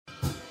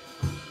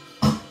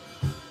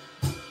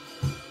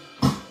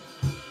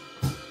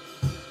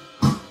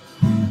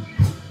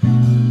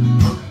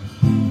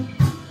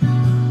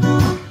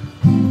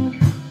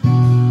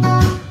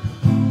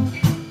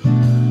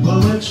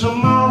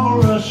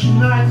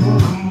for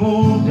the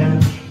moon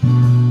dance,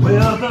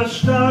 where the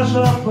stars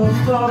up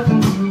above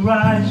and the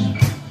rise.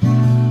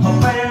 A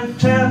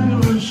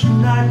fantabulous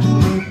night to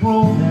make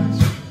romance,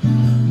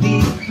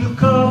 neath the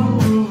cover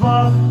of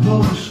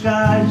October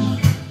skies.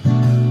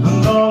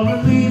 And all the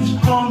leaves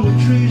on the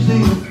trees,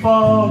 they are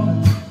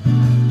falling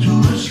to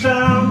the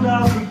sound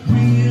of the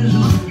breeze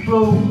as it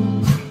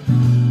blows.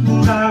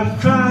 And I'm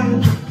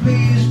trying to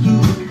please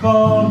through the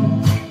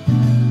calling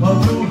of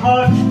the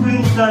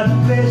heartstrings that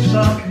play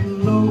softly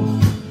low.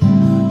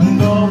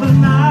 And all the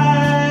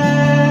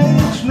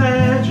night's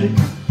magic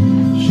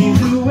seems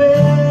to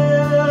whisper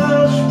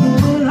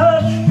and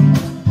hush.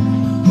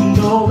 And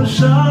all the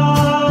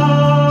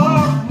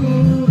soft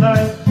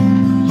moonlight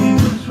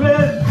seems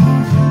red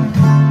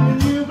when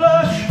you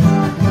blush.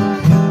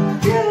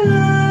 Can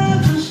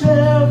I just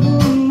have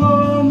one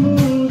more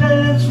moon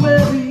dance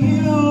with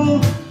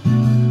you,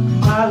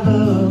 my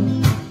love?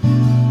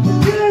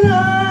 Can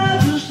I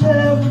just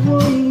have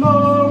one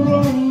more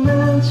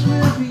romance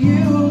with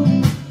you,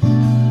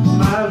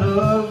 my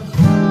love?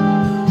 I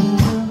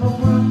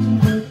want to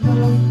make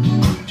love to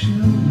you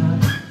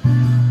tonight.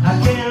 I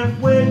can't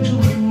wait till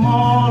the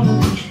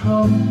morning's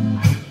come.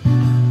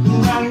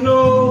 And I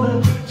know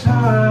that the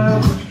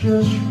time is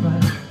just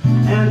right,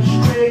 and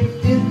straight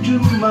into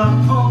my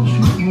arms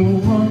you will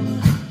run.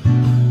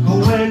 But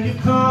when you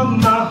come,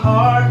 my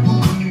heart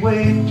will be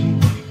waiting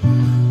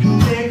to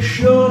make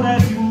sure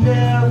that you're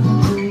never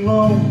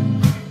alone.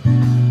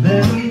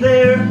 Then and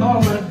there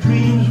all my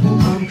dreams will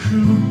come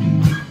true,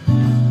 dear.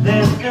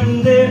 Then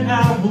and there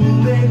I will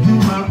make you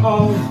my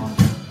own.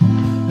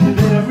 And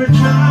every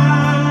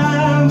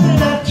time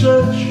that I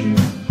touch you,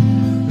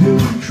 you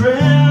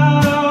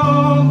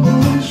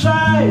tremble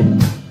inside.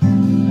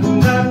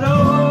 And I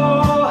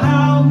know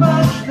how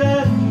much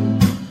that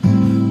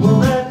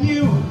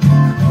you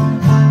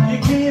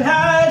can't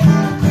hide.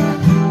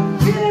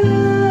 Can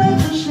I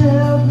just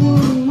have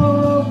one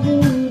more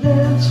moon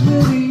dance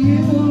with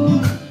you,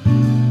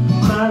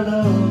 my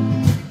love?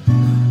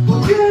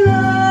 Well, can I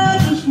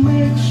just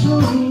make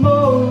some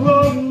more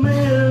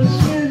romance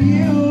with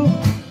you,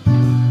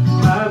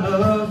 my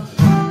love?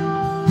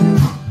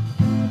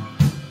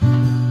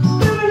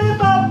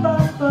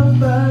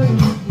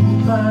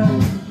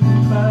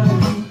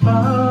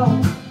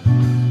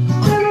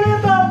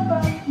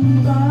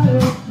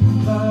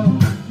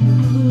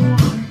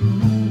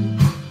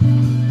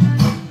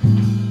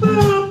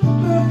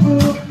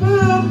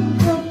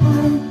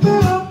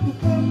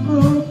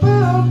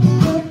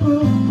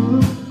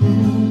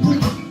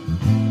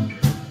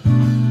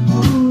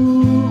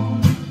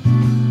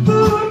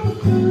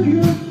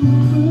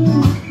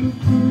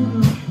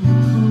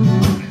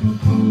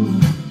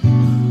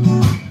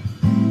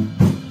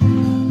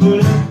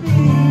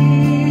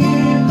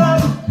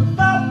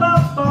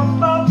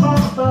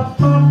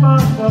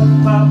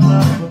 Bye.